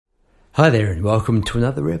Hi there and welcome to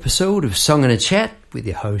another episode of Song and a Chat with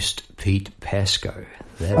your host Pete Pascoe.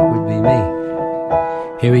 That would be me.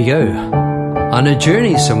 Here we go, on a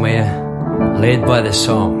journey somewhere, led by the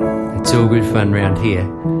song. It's all good fun round here.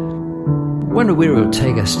 Wonder where it'll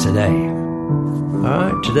take us today.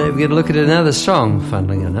 Alright, today we're going to look at another song,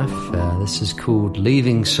 funnily enough. This is called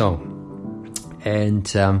Leaving Song. And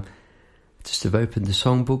just have opened the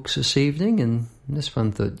songbooks this evening, and this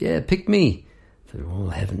one thought, yeah, pick me.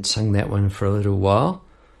 Well, I haven't sung that one for a little while.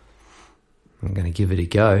 I'm going to give it a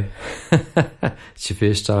go. It's your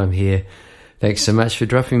first time here. Thanks so much for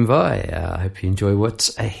dropping by. I hope you enjoy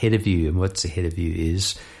what's ahead of you. And what's ahead of you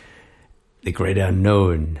is the great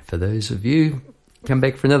unknown. For those of you come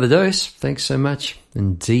back for another dose, thanks so much.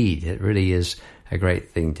 Indeed, it really is a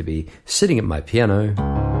great thing to be sitting at my piano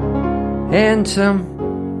and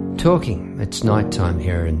talking. It's nighttime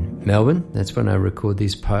here in Melbourne. That's when I record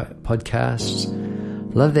these podcasts.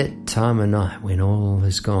 Love that time of night when all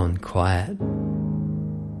has gone quiet.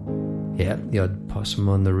 Yeah, the odd possum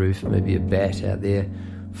on the roof, maybe a bat out there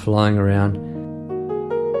flying around.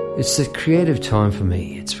 It's the creative time for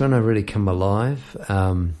me. It's when I really come alive.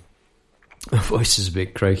 My voice is a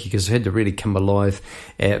bit croaky because I had to really come alive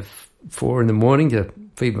at 4 a.m. to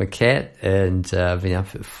feed my cat, and I've been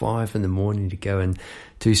up at 5 a.m. to go and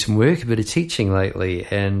do some work, a bit of teaching lately,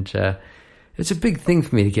 and it's a big thing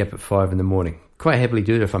for me to get up at 5 a.m. Quite happily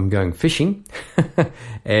do it if I'm going fishing,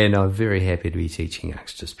 and I'm very happy to be teaching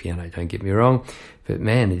youngsters piano, don't get me wrong, but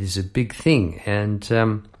man, it is a big thing, and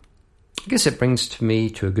I guess it brings me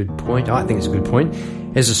to a good point. I think it's a good point.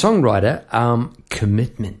 As a songwriter,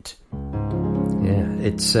 commitment. Yeah,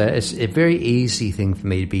 it's a very easy thing for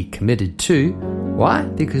me to be committed to. Why?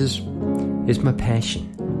 Because it's my passion.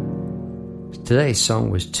 Today's song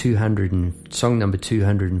was song number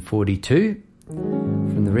 242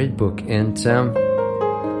 from the Red Book, and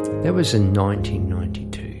that was in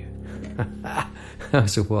 1992. That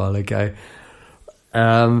was a while ago.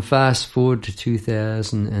 Fast forward to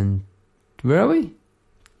 2000 and where are we?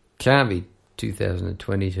 Can't be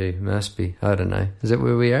 2022. Must be. I don't know. Is that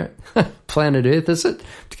where we are? Planet Earth, is it?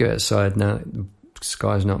 To go outside. No, the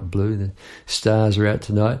sky's not blue. The stars are out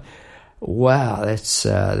tonight. Wow, that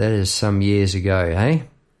is some years ago, hey?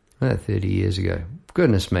 30 years ago.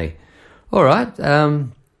 Goodness me. All right. Yeah,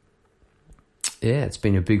 it's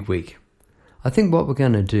been a big week. I think what we're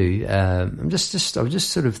going to do, I'm just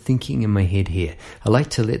sort of thinking in my head here. I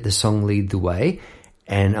like to let the song lead the way,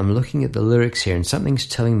 and I'm looking at the lyrics here, and something's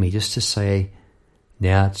telling me just to say,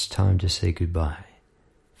 now it's time to say goodbye,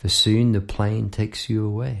 for soon the plane takes you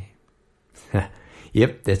away.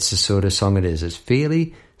 Yep, that's the sort of song it is. It's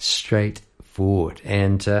fairly straightforward.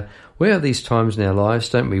 And we have these times in our lives,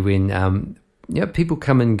 don't we, when people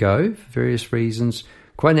come and go for various reasons,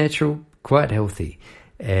 quite natural, quite healthy,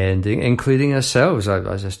 and including ourselves. I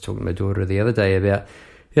was just talking to my daughter the other day about,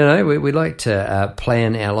 we like to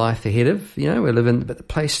plan our life ahead of, we're living, but the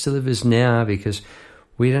place to live is now, because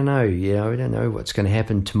we don't know, we don't know what's going to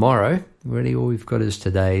happen tomorrow. Really, all we've got is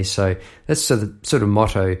today. So that's the sort of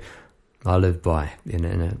motto I live by in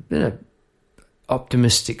a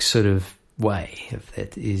optimistic sort of way, if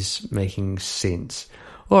that is making sense.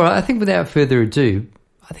 All right, I think without further ado,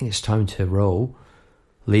 I think it's time to roll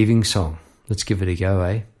Leaving Song. Let's give it a go,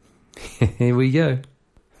 eh? Here we go.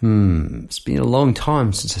 It's been a long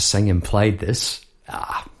time since I sang and played this.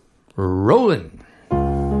 Rolling.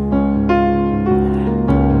 And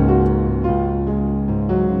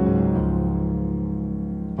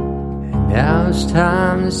now it's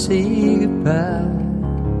time to say goodbye,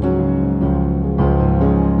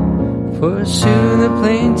 for soon the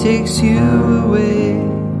plane takes you away.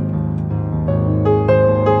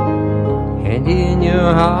 And in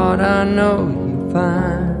your heart I know you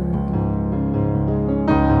find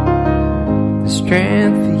the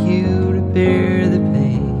strength for you to bear the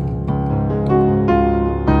pain.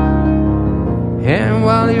 And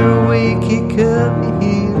while you're awake you cut your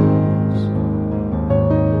heels,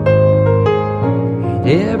 and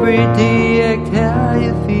every day act how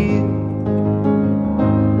you feel.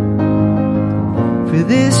 For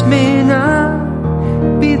this may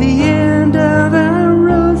not be the end of our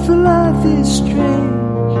road, for life is strange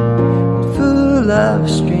and full of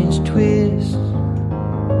strange twists.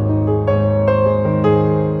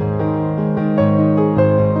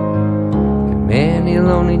 And many a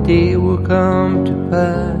lonely day will come to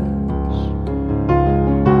pass,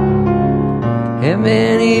 and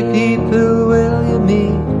many people will you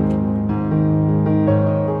meet,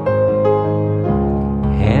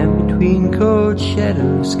 and between cold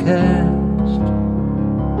shadows cast,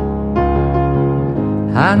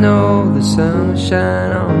 I know the sun will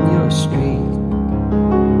shine on your street.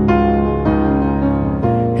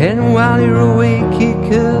 And while you're awake,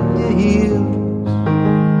 kick up your heels.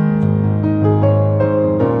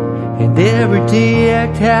 And every day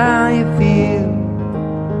act how you feel.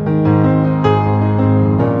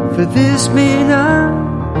 For this may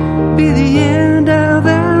not be the end of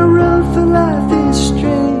our road, for life is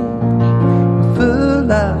strange,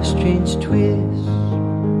 full of strange twists.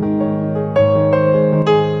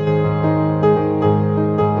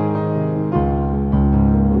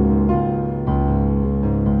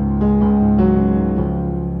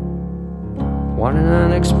 On an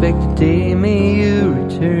unexpected day may you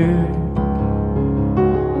return,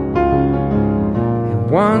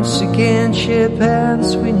 and once again share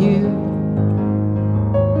paths with you.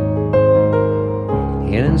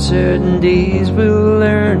 In uncertain days we'll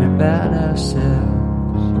learn about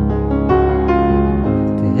ourselves,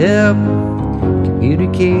 to help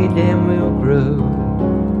communicate and we'll grow.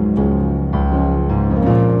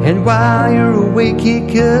 And while you're awake,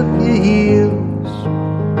 kick up your heels.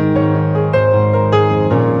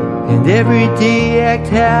 And every day act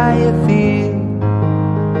how you feel.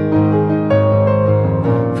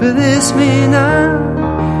 For this may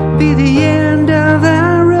not be the end of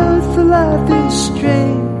our road, for life is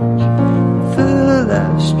strange, full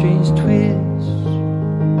of strange twists.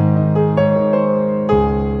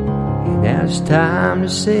 And now it's time to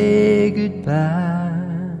say goodbye.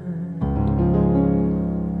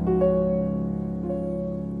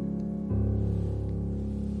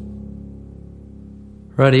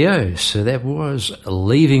 Rightio, so that was a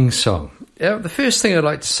Leaving Song. The first thing I'd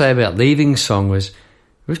like to say about Leaving Song was it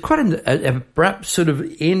was quite an abrupt sort of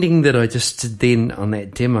ending that I just did then on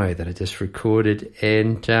that demo that I just recorded,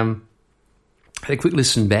 and had a quick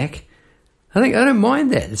listen back. I don't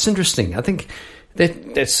mind that. It's interesting. I think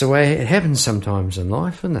that's the way it happens sometimes in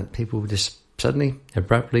life, isn't it? People just suddenly,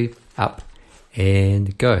 abruptly up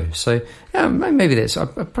and go. So maybe that's,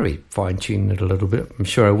 I'd probably fine tune it a little bit. I'm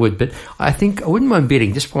sure I would, but I think I wouldn't mind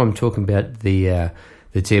betting, just while I'm talking about the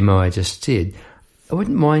demo I just did, I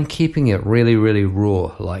wouldn't mind keeping it really, really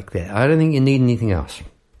raw like that. I don't think you need anything else.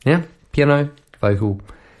 Yeah, piano, vocal,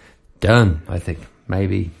 done. I think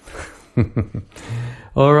maybe.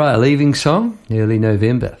 All right, Leaving Song, early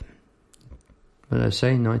November. What did I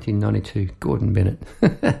say? 1992. Gordon Bennett.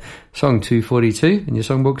 Song 242 in your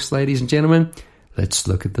songbooks, ladies and gentlemen. Let's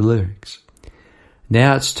look at the lyrics.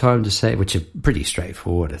 Now it's time to say, which are pretty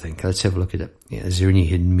straightforward, I think. Let's have a look at it. Yeah, is there any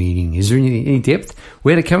hidden meaning? Is there any depth?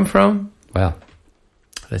 Where'd it come from? Well,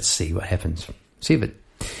 let's see what happens. See if it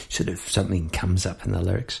sort of something comes up in the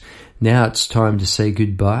lyrics. Now it's time to say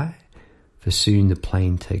goodbye, for soon the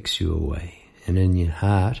plane takes you away. And in your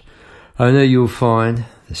heart, I know you'll find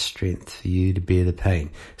the strength for you to bear the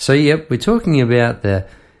pain. So, yep, we're talking about the,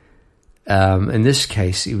 in this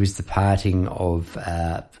case, it was the parting of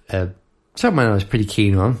someone I was pretty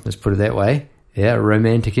keen on, let's put it that way. Yeah, a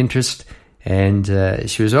romantic interest. And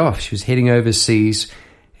she was off. She was heading overseas.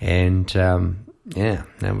 And, I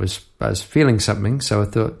was feeling something. So I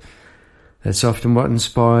thought, that's often what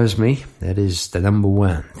inspires me. That is the number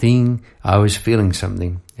one thing. I was feeling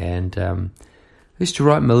something. And I used to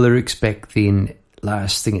write my lyrics back then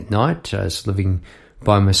last thing at night. I was living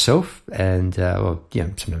by myself and,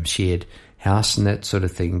 sometimes shared house and that sort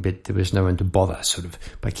of thing, but there was no one to bother sort of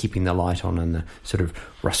by keeping the light on and the sort of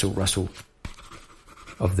rustle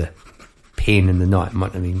of the pen in the night.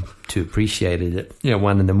 Might not mean too appreciated at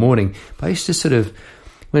 1 a.m. But I used to sort of,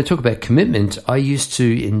 when I talk about commitment, I used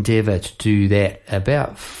to endeavour to do that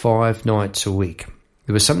about 5 nights a week.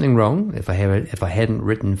 There was something wrong if I hadn't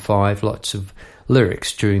written 5 lots of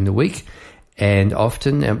lyrics during the week. And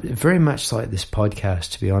often, very much like this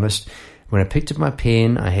podcast, to be honest, when I picked up my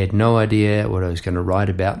pen, I had no idea what I was going to write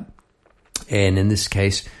about. And in this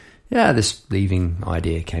case, this leaving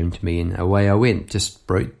idea came to me and away I went. Just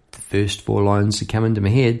wrote the first 4 lines that come into my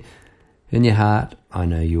head. In your heart, I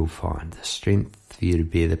know you'll find the strength for you to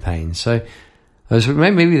bear the pain. So I was,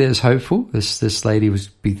 maybe that was hopeful. This lady was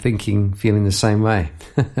feeling the same way.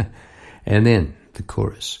 And then the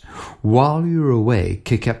chorus. While you're away,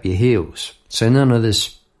 kick up your heels. So none of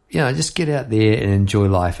this, just get out there and enjoy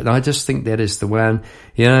life. And I just think that is the one,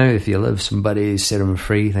 if you love somebody, set them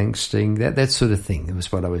free, thanks, Sting. That sort of thing. That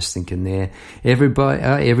was what I was thinking there. Every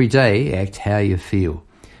day, act how you feel.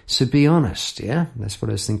 So be honest, that's what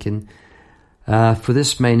I was thinking. For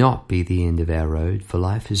this may not be the end of our road, for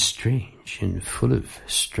life is strange and full of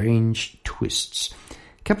strange twists.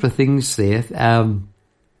 A couple of things there.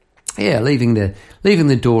 Leaving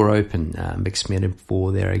the door open, mixed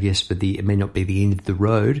metaphor there, I guess, but it may not be the end of the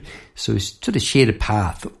road. So we sort of shared a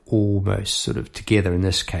path almost sort of together in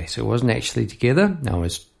this case. It wasn't actually together. I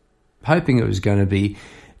was hoping it was going to be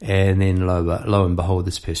And then lo and behold,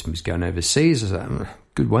 this person was going overseas. I was like,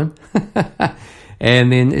 good one.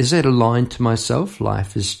 And then, is that a line to myself?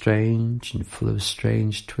 Life is strange and full of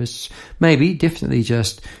strange twists. Maybe, definitely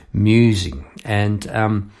just musing. And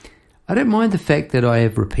I don't mind the fact that I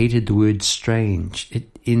have repeated the word strange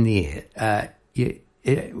in there.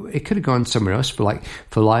 It could have gone somewhere else,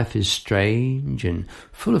 for life is strange and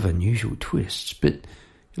full of unusual twists. But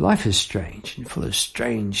life is strange and full of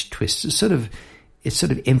strange twists. It's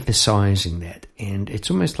sort of emphasizing that, and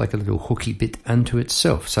it's almost like a little hooky bit unto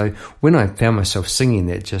itself. So when I found myself singing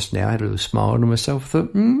that just now, I had a little smile to myself. I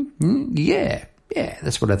thought, yeah,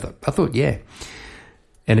 that's what I thought. I thought, yeah.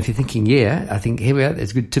 And if you're thinking, yeah, I think here we are.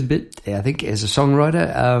 That's a good tidbit. I think as a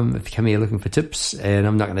songwriter, if you come here looking for tips, and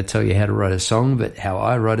I'm not going to tell you how to write a song, but how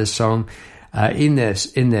I write a song,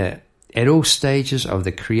 at all stages of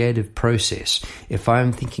the creative process, if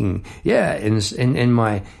I'm thinking, it's in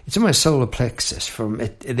my solar plexus from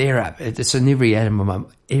there up. It's in every atom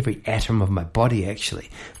of my body, actually.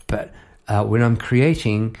 But when I'm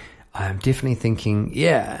creating, I'm definitely thinking,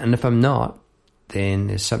 and if I'm not, then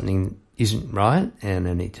there's something isn't right, and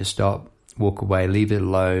I need to stop, walk away, leave it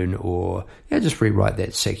alone, or just rewrite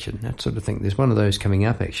that section, that sort of thing. There's one of those coming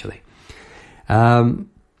up, actually.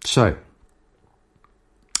 So,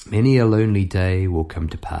 many a lonely day will come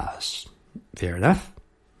to pass. Fair enough.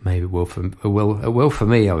 Maybe it will for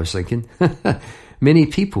me, I was thinking. Many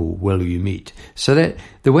people will you meet. So that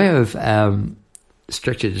the way of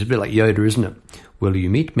structure is a bit like Yoda, isn't it? Will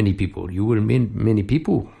you meet many people? You will meet many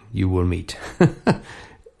people. You will meet.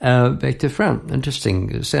 Back to front. Interesting.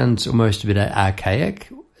 It sounds almost a bit archaic.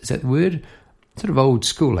 Is that the word? Sort of old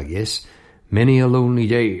school, I guess. Many a lonely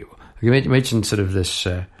day. I can imagine sort of this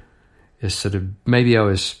sort of, maybe I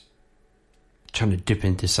was trying to dip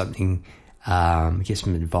into something, get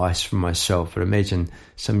some advice from myself. But imagine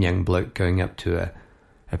some young bloke going up to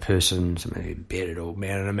a person, somebody bearded old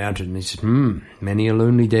man on a mountain, and he says, many a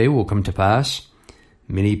lonely day will come to pass.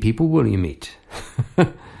 Many people will you meet.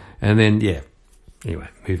 And then, anyway,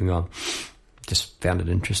 moving on. Just found it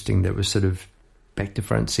interesting that was sort of back to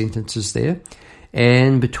front sentences there.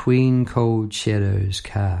 And between cold shadows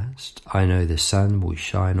cast, I know the sun will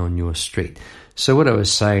shine on your street. So what I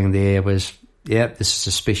was saying there was, this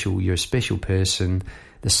is you're a special person.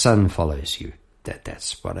 The sun follows you.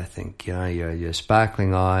 That's what I think. Your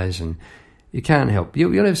sparkling eyes, and you can't help.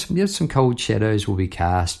 You'll have some cold shadows will be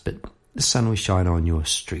cast, but the sun will shine on your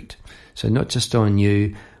street. So not just on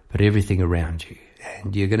you, but everything around you.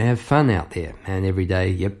 And you're going to have fun out there. And every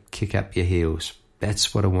day, kick up your heels.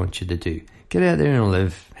 That's what I want you to do. Get out there and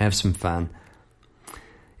live. Have some fun.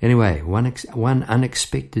 Anyway, one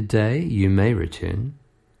unexpected day you may return.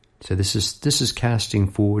 So this is casting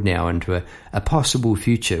forward now into a possible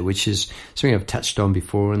future, which is something I've touched on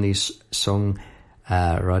before in these song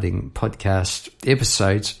writing podcast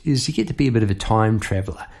episodes, is you get to be a bit of a time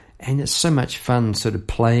traveler. And it's so much fun sort of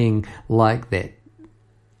playing like that.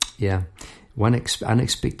 Yeah. One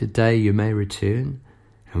unexpected day you may return,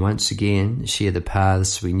 and once again share the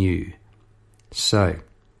paths we knew. So,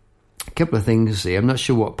 a couple of things there. I'm not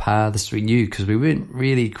sure what paths we knew because we weren't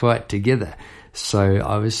really quite together. So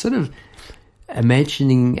I was sort of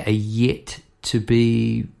imagining a yet to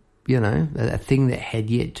be, a thing that had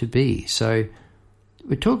yet to be. So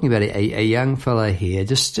we're talking about a young fella here,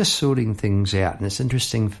 just sorting things out. And it's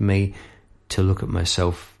interesting for me to look at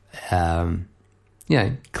myself,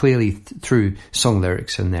 clearly through song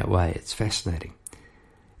lyrics in that way. It's fascinating.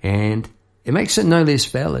 And it makes it no less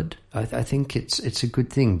valid. I think it's a good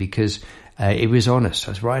thing because it was honest.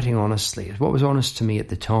 I was writing honestly. It's what was honest to me at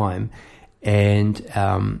the time. And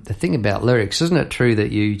the thing about lyrics, isn't it true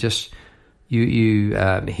that you just you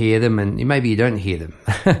hear them and maybe you don't hear them?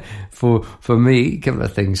 For me, a couple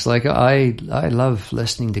of things. Like I love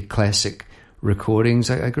listening to classic recordings.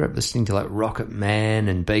 I grew up listening to like Rocket Man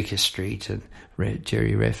and Baker Street and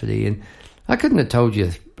Jerry Rafferty, and I couldn't have told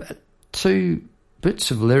you two bits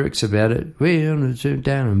of lyrics about it. We're on the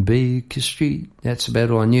down on Baker Street. That's about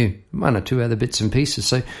all I knew. One or two other bits and pieces.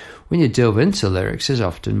 So when you delve into lyrics, there's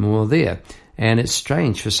often more there. And it's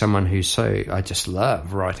strange for someone who's I just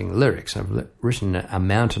love writing lyrics. I've written a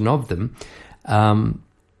mountain of them,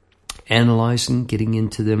 analysing, getting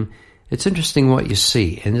into them. It's interesting what you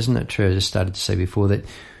see. And isn't it true, as I started to say before, that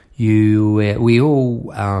we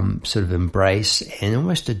all sort of embrace and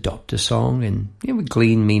almost adopt a song and we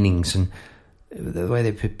glean meanings and the way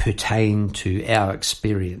they pertain to our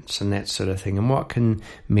experience and that sort of thing. And what can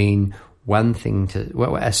mean one thing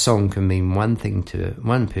a song can mean one thing to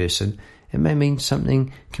one person, it may mean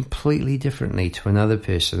something completely differently to another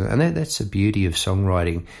person. And that's the beauty of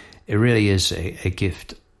songwriting. It really is a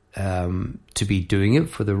gift to be doing it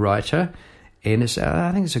for the writer, and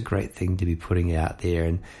I think it's a great thing to be putting out there,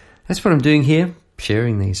 and that's what I'm doing here,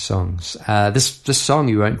 sharing these songs. This song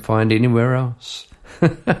you won't find anywhere else.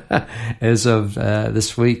 As of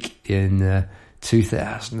this week in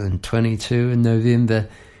 2022 in November,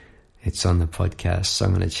 it's on the podcast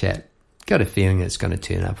Song in a Chat. Got a feeling it's going to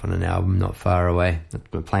turn up on an album not far away.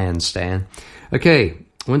 That's my plan, Stan. Okay,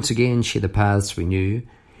 once again, share the paths we knew,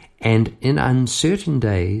 and in uncertain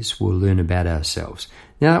days we'll learn about ourselves.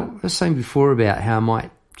 Now, I was saying before about how I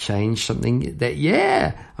might change something that,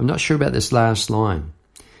 I'm not sure about this last line.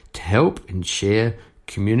 To help and share,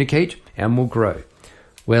 communicate, and we'll grow.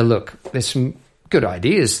 Well, look, there's some good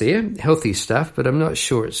ideas there, healthy stuff, but I'm not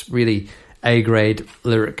sure it's really A-grade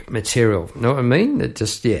lyric material. Know what I mean? It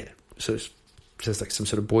just, so it's just like some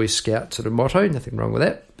sort of Boy Scout sort of motto, nothing wrong with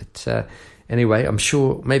that. But anyway, I'm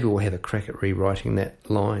sure maybe we'll have a crack at rewriting that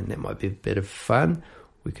line. That might be a bit of fun.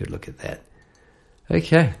 We could look at that.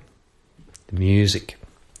 Okay, the music.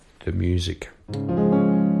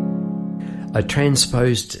 I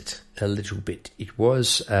transposed it a little bit. It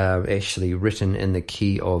was actually written in the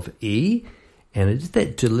key of E, and I did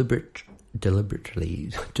that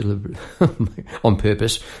deliberately on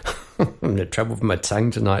purpose. I'm in trouble with my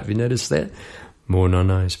tongue tonight. Have you noticed that? More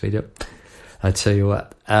no, speed up. I tell you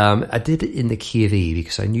what, I did it in the key of E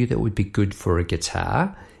because I knew that would be good for a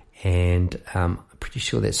guitar, and I'm pretty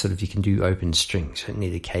sure that sort of you can do open strings. You don't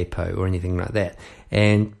need a capo or anything like that.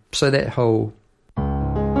 And so that whole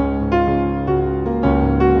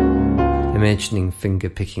imagining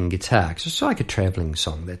finger-picking guitar, because it's like a travelling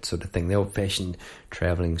song, that sort of thing, the old-fashioned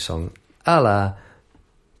travelling song, a la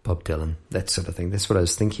Bob Dylan, that sort of thing. That's what I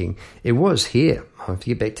was thinking. It was here. If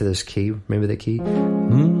you get back to this key, remember the key?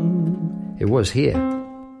 It was here.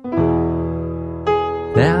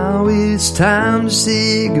 Now it's time to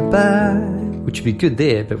say goodbye. Which would be good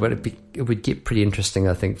there, but it would get pretty interesting,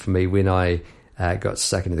 I think, for me when I got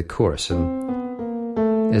stuck into the chorus.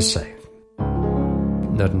 And as I say,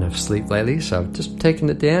 not enough sleep lately, so I've just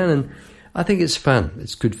taken it down, and I think it's fun.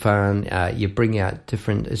 It's good fun. You bring out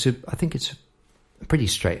different. I think it's pretty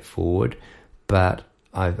straightforward, but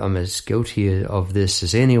I'm as guilty of this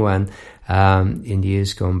as anyone in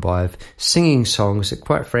years gone by of singing songs that,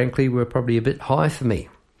 quite frankly, were probably a bit high for me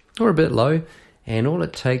or a bit low. And all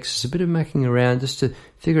it takes is a bit of mucking around just to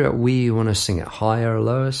figure out where you want to sing it, higher or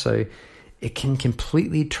lower, so it can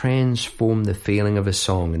completely transform the feeling of a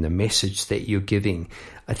song and the message that you're giving.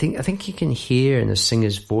 I think you can hear in a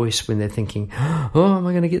singer's voice when they're thinking, oh, am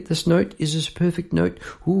I going to get this note? Is this a perfect note?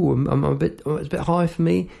 Ooh, it's a bit high for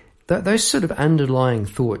me. Those sort of underlying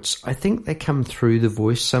thoughts, I think they come through the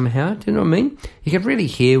voice somehow. Do you know what I mean? You can really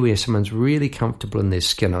hear where someone's really comfortable in their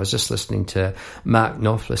skin. I was just listening to Mark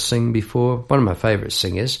Knopfler sing before, one of my favourite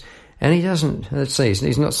singers, and he doesn't, let's see,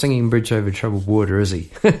 he's not singing Bridge Over Troubled Water, is he?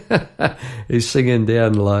 He's singing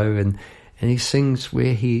down low, and he sings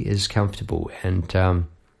where he is comfortable. And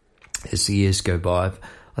as the years go by,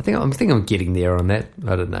 I think I'm getting there on that.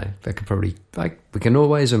 I don't know. We can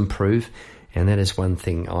always improve. And that is one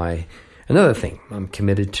thing another thing I'm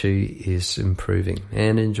committed to is improving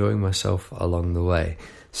and enjoying myself along the way.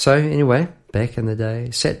 So anyway, back in the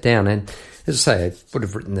day, sat down, and as I say, I would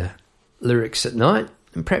have written the lyrics at night,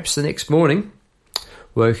 and perhaps the next morning,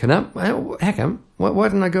 woken up, well, how come? Why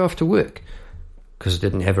didn't I go off to work? Because I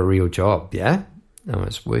didn't have a real job, yeah? I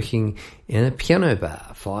was working in a piano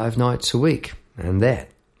bar 5 nights a week, and that,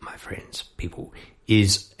 my friends, people,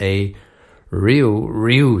 is a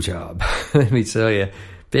real job. Let me tell you,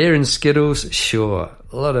 beer and Skittles, sure,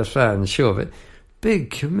 a lot of fun, sure, but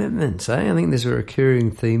big commitments, eh? I think there's a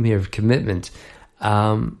recurring theme here of commitment.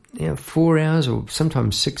 4 hours or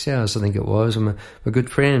sometimes 6 hours, I think it was. And my good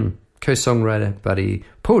friend, co-songwriter buddy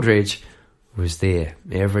Paul Dredge was there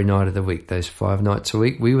every night of the week. Those 5 nights a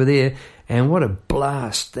week, we were there, and what a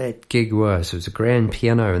blast that gig was. It was a grand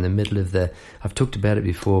piano in the middle of I've talked about it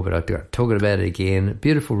before, but I'll talk about it again. A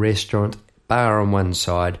beautiful restaurant, bar on one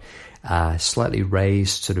side, slightly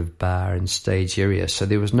raised sort of bar and stage area, so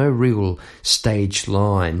there was no real stage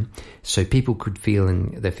line, so people could feel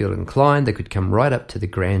inclined. They could come right up to the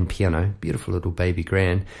grand piano, beautiful little baby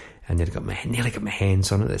grand, and nearly got my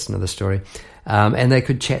hands on it. That's another story. And they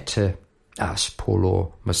could chat to us, Paul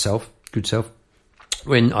or myself, good self,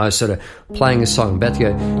 when I was sort of playing a song, about to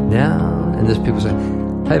go now, and there's people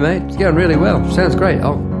saying, "Hey mate, it's going really well. Sounds great.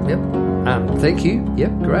 Oh, yep. Thank you.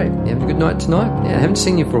 Yep, great. You having a good night tonight? Yeah, I haven't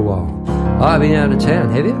seen you for a while. Oh, I've been out of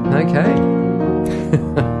town. Have you? Okay."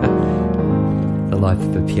 The life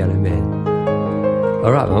of a piano man.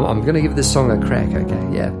 All right, I'm going to give this song a crack.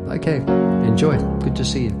 Okay, yeah, okay. Enjoy. Good to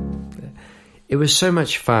see you. it was so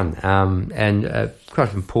much fun. And quite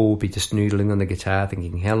often Paul would be just noodling on the guitar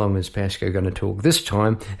thinking, how long is Pasco going to talk this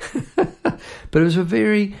time? But it was a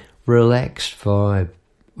very relaxed vibe.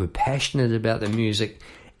 We're passionate about the music,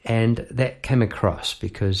 and that came across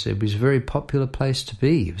because it was a very popular place to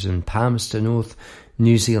be. It was in Palmerston North,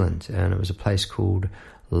 New Zealand, and it was a place called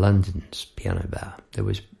London's Piano Bar. It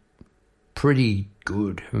was pretty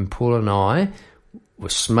good, and Paul and I were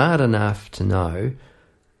smart enough to know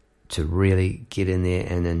to really get in there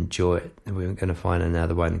and enjoy it. And we weren't going to find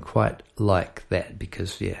another one quite like that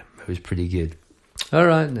because, yeah, it was pretty good. All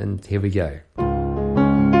right, and here we go.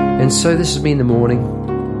 And so this is me in the morning,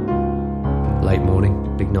 late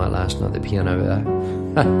morning, big night last night, the piano bar.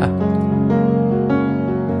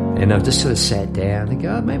 And I've just sort of sat down and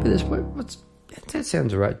go, oh, maybe this, that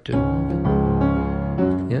sounds all right too.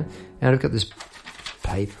 Yeah, and I've got this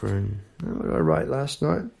paper and what did I write last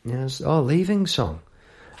night? Leaving song.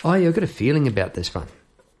 Oh, yeah, I've got a feeling about this one.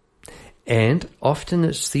 And often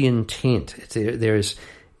it's the intent. There is,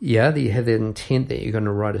 that you have the intent that you're going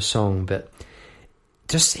to write a song, but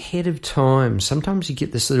just ahead of time, sometimes you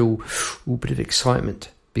get this little bit of excitement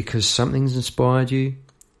because something's inspired you,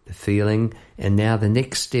 the feeling, and now the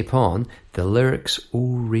next step on, the lyrics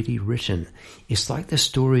already written. It's like the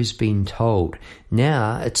story's been told.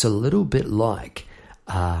 Now it's a little bit like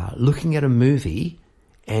looking at a movie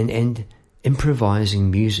and improvising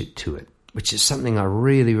music to it, which is something I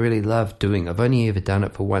really, really love doing. I've only ever done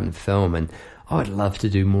it for one film, and I'd love to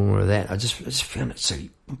do more of that. I just found it so,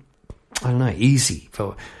 I don't know, easy,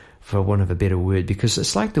 for want of a better word, because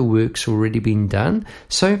it's like the work's already been done.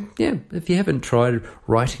 So, yeah, if you haven't tried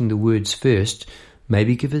writing the words first,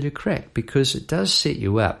 maybe give it a crack, because it does set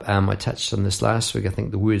you up. I touched on this last week. I think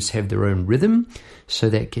the words have their own rhythm, so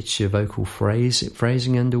that gets your vocal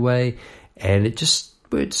phrasing underway, and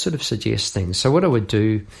words sort of suggest things. So what I would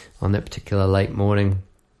do on that particular late morning,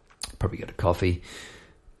 probably get a coffee,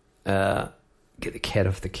 get the cat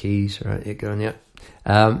off the keys, right? Yeah, going out.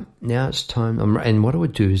 Now it's time, and what I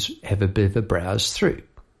would do is have a bit of a browse through.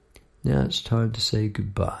 Now it's time to say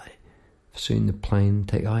goodbye. Soon the plane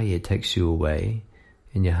takes you away,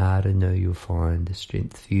 and your heart I know you'll find the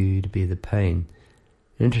strength for you to bear the pain.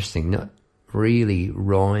 Interesting, not really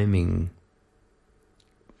rhyming,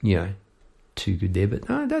 too good there, but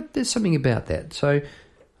no, there's something about that. So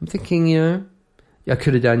I'm thinking, I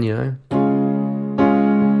could have done,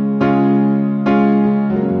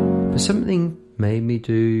 but something made me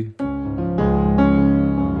do,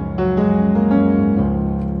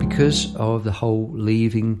 because of the whole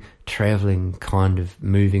leaving, travelling, kind of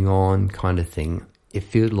moving on kind of thing. It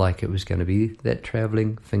felt like it was going to be that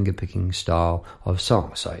travelling, finger-picking style of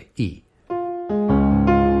song. So E and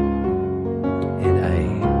A.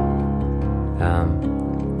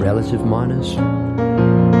 Relative minors. What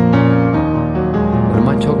am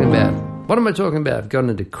I talking about? I've gone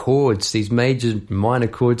into chords, these major minor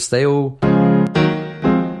chords, they all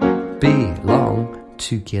belong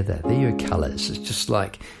together. They're your colours. It's just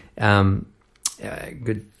like good.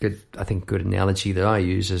 I think good analogy that I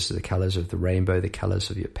use is the colours of the rainbow, the colours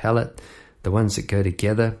of your palette, the ones that go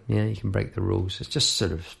together. You can break the rules. It's just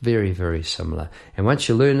sort of very, very similar. And once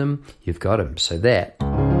you learn them, you've got them. So that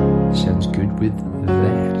sounds good with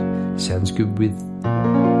that. Sounds good with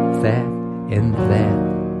that and that,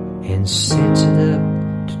 and sets it up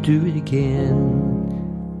to do it again.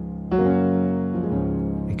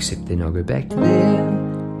 Except then I'll go back to there,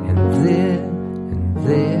 and there, and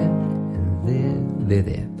there, and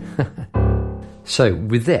there. So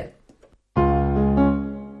with that,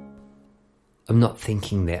 I'm not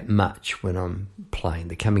thinking that much when I'm playing.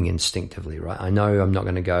 They're coming instinctively, right? I know I'm not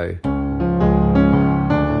going to go.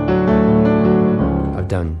 I've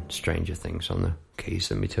done stranger things on the keys,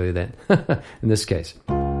 let me tell you that. In this case.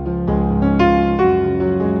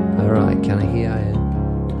 Alright, can I hear I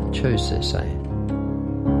chose this,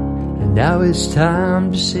 And now it's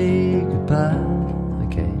time to say goodbye.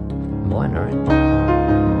 Okay, minor.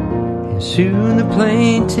 And soon the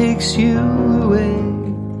plane takes you away.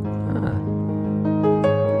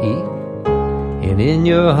 E. And in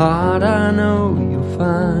your heart I know you'll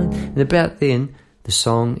find. And about then, the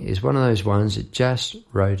song is one of those ones that just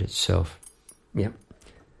wrote itself. Yep.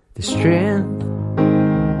 The strength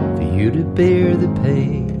for you to bear the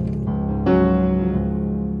pain.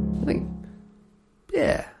 I think,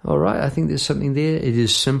 all right. I think there's something there. It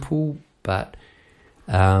is simple, but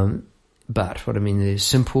what I mean is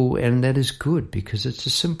simple, and that is good because it's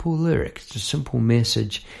a simple lyric. It's a simple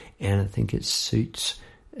message, and I think it suits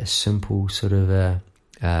a simple sort of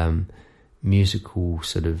musical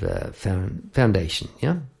sort of foundation,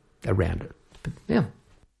 around it. But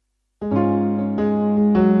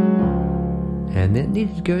and that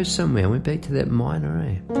needed to go somewhere. I went back to that minor,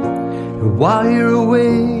 And while you're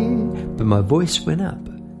away, but my voice went up,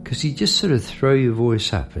 because you just sort of throw your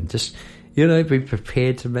voice up and just, be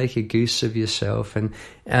prepared to make a goose of yourself. And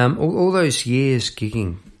all those years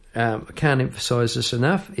gigging, I can't emphasize this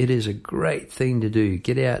enough. It is a great thing to do.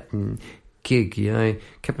 Get out and gig, a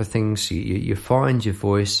couple of things. You find your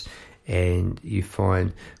voice and you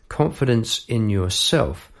find confidence in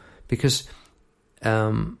yourself, because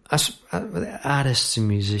us artists and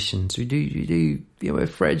musicians, we're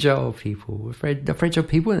fragile people. We're fragile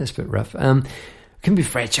people, and that's a bit rough. Can be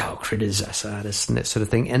fragile critters, us artists, and that sort of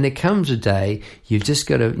thing. And there comes a day you've just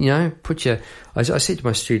got to, put your. I said to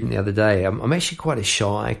my student the other day, I'm actually quite a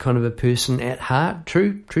shy kind of a person at heart.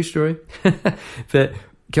 True story. But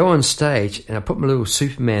go on stage and I put my little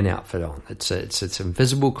Superman outfit on. It's an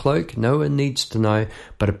invisible cloak. No one needs to know,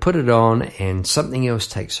 but I put it on and something else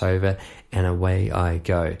takes over and away I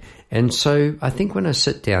go. And so I think when I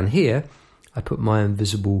sit down here, I put my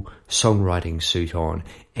invisible songwriting suit on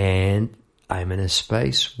and I'm in a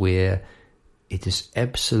space where it is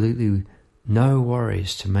absolutely no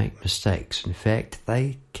worries to make mistakes. In fact,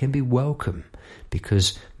 they can be welcome,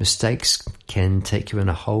 because mistakes can take you in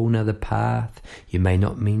a whole nother path. You may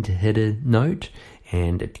not mean to hit a note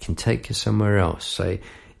and it can take you somewhere else. So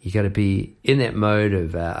you got to be in that mode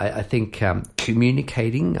of, I think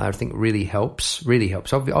communicating, I think really helps.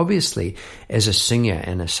 Obviously, as a singer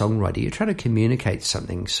and a songwriter, you're trying to communicate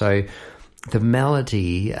something. So the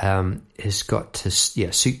melody has got to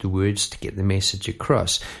suit the words to get the message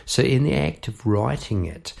across. So in the act of writing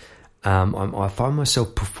it, I find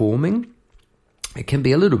myself performing. It can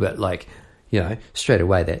be a little bit like, straight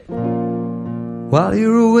away that, while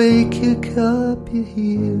you're awake, kick up your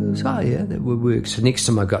heels. Oh yeah, that would work. So next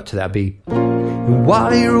time I got to that, I'd be,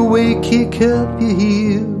 while you're awake, kick up your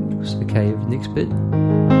heels. Okay, next bit.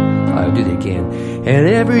 I'll do that again. And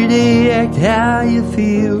every day act how you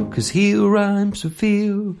feel, 'cause heel rhymes with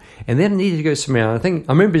feel. And then I needed to go somewhere. I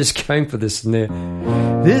remember just going for this in there.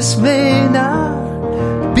 This may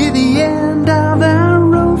not be the end of our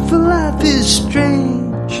road, for life is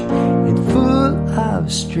strange and full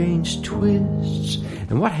of strange twists.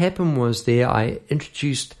 And what happened was there, I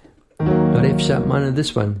introduced not F sharp minor,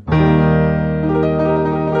 this one.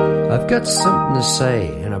 I've got something to say,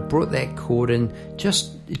 and I brought that chord in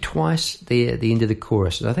just twice there at the end of the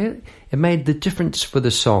chorus. And I think it made the difference for the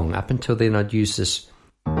song. Up until then, I'd use this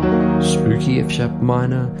spooky F sharp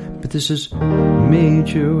minor, but this is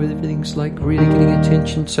major, where everything's like really getting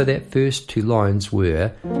attention. So that first two lines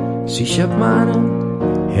were C sharp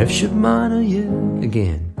minor, F sharp minor, yeah,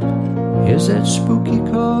 again. Here's that spooky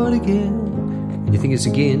chord again. And you think it's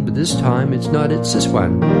again, but this time it's not, it's this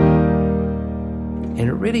one. And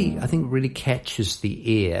it really, I think, really catches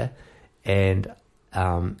the ear, and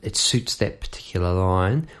it suits that particular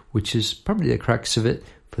line, which is probably the crux of it.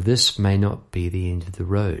 For this may not be the end of the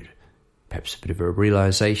road. Perhaps a bit of a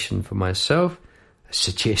realization for myself, a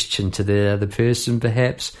suggestion to the other person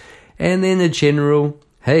perhaps, and then a general,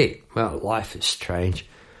 hey, well, life is strange,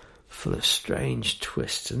 full of strange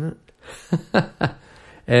twists, isn't it?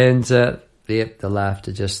 And the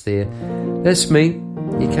laughter just there. That's me.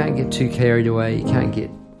 You can't get too carried away. You can't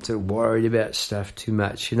get too worried about stuff too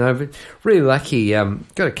much, But really lucky.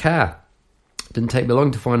 Got a car. Didn't take me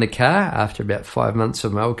long to find a car after about 5 months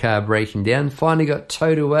of my old car breaking down. Finally got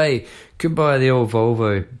towed away. Goodbye the old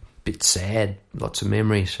Volvo. Bit sad. Lots of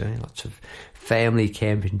memories. Lots of family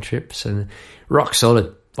camping trips, and rock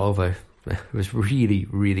solid Volvo. It was really,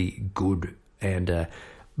 really good and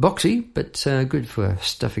boxy, but good for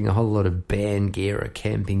stuffing a whole lot of band gear or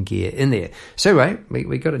camping gear in there. So anyway,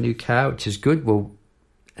 we got a new car, which is good. Well,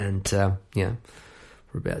 and we're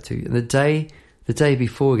about to. And the day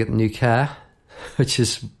before we get the new car, which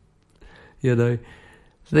is,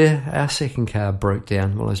 our second car broke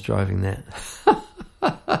down while I was driving that.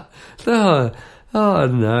 Oh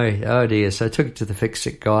no, oh dear. So I took it to the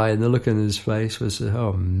fix-it guy, and the look on his face was,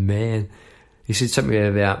 oh man. He said something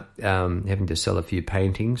about having to sell a few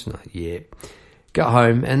paintings. And got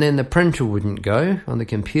home, and then the printer wouldn't go on the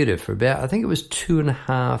computer for about, I think it was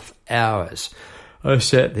 2.5 hours. I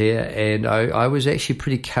sat there, and I was actually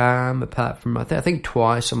pretty calm, apart from, I think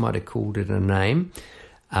twice I might have called it a name,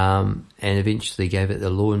 and eventually gave it the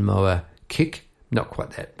lawnmower kick. Not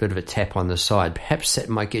quite that, bit of a tap on the side. Perhaps that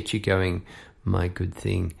might get you going, my good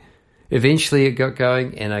thing. Eventually it got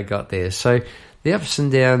going, and I got there. So the ups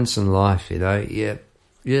and downs in life, you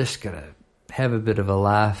just got to have a bit of a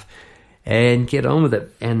laugh and get on with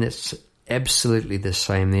it. And it's absolutely the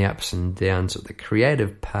same, the ups and downs of the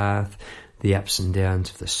creative path, the ups and downs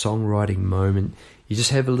of the songwriting moment. You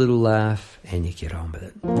just have a little laugh and you get on with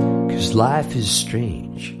it. Because life is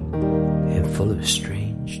strange and full of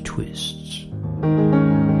strange twists.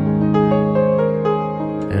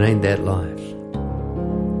 And ain't that life?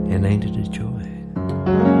 And ain't it a joy?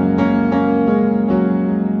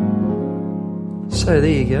 So there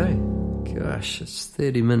you go. Gosh, it's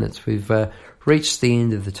 30 minutes. We've reached the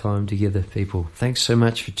end of the time together, people. Thanks so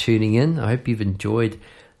much for tuning in. I hope you've enjoyed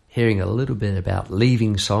hearing a little bit about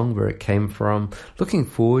Leaving Song, where it came from. Looking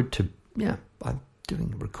forward to, I'm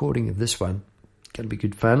doing a recording of this one. Going to be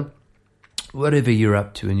good fun. Whatever you're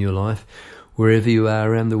up to in your life, wherever you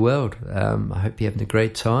are around the world, I hope you're having a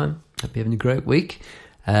great time. Hope you're having a great week.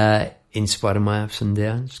 In spite of my ups and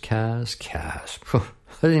downs, cars. I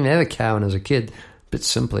didn't even have a car when I was a kid. A bit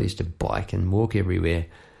simple. I used to bike and walk everywhere.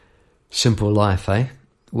 Simple life, eh?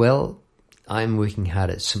 Well, I'm working hard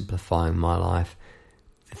at simplifying my life.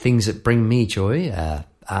 The things that bring me joy are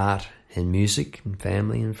art and music and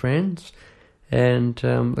family and friends. And look,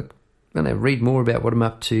 I'm going to read more about what I'm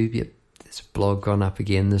up to. Yep, there's a blog gone up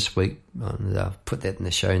again this week. I'll put that in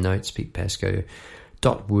the show notes,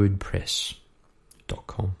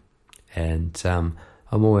 petepasco.wordpress.com. And I'm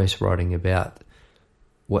always writing about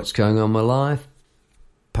what's going on in my life,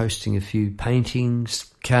 posting a few paintings,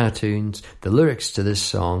 cartoons, the lyrics to this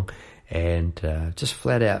song, and just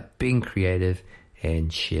flat out being creative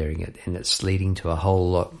and sharing it. And it's leading to a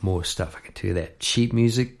whole lot more stuff. I can tell you that. Sheet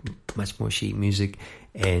music, much more sheet music,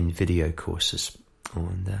 and video courses.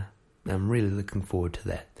 And I'm really looking forward to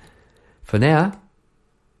that. For now,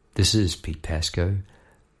 this is Pete Pasco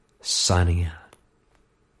signing out.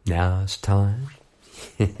 Now it's time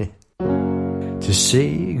to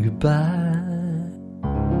say goodbye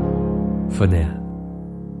for now.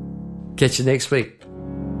 Catch you next week.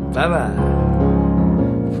 Bye-bye.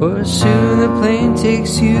 For soon the plane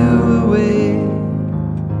takes you away,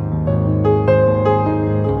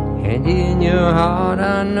 and in your heart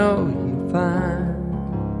I know you find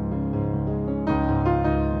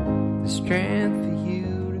the strength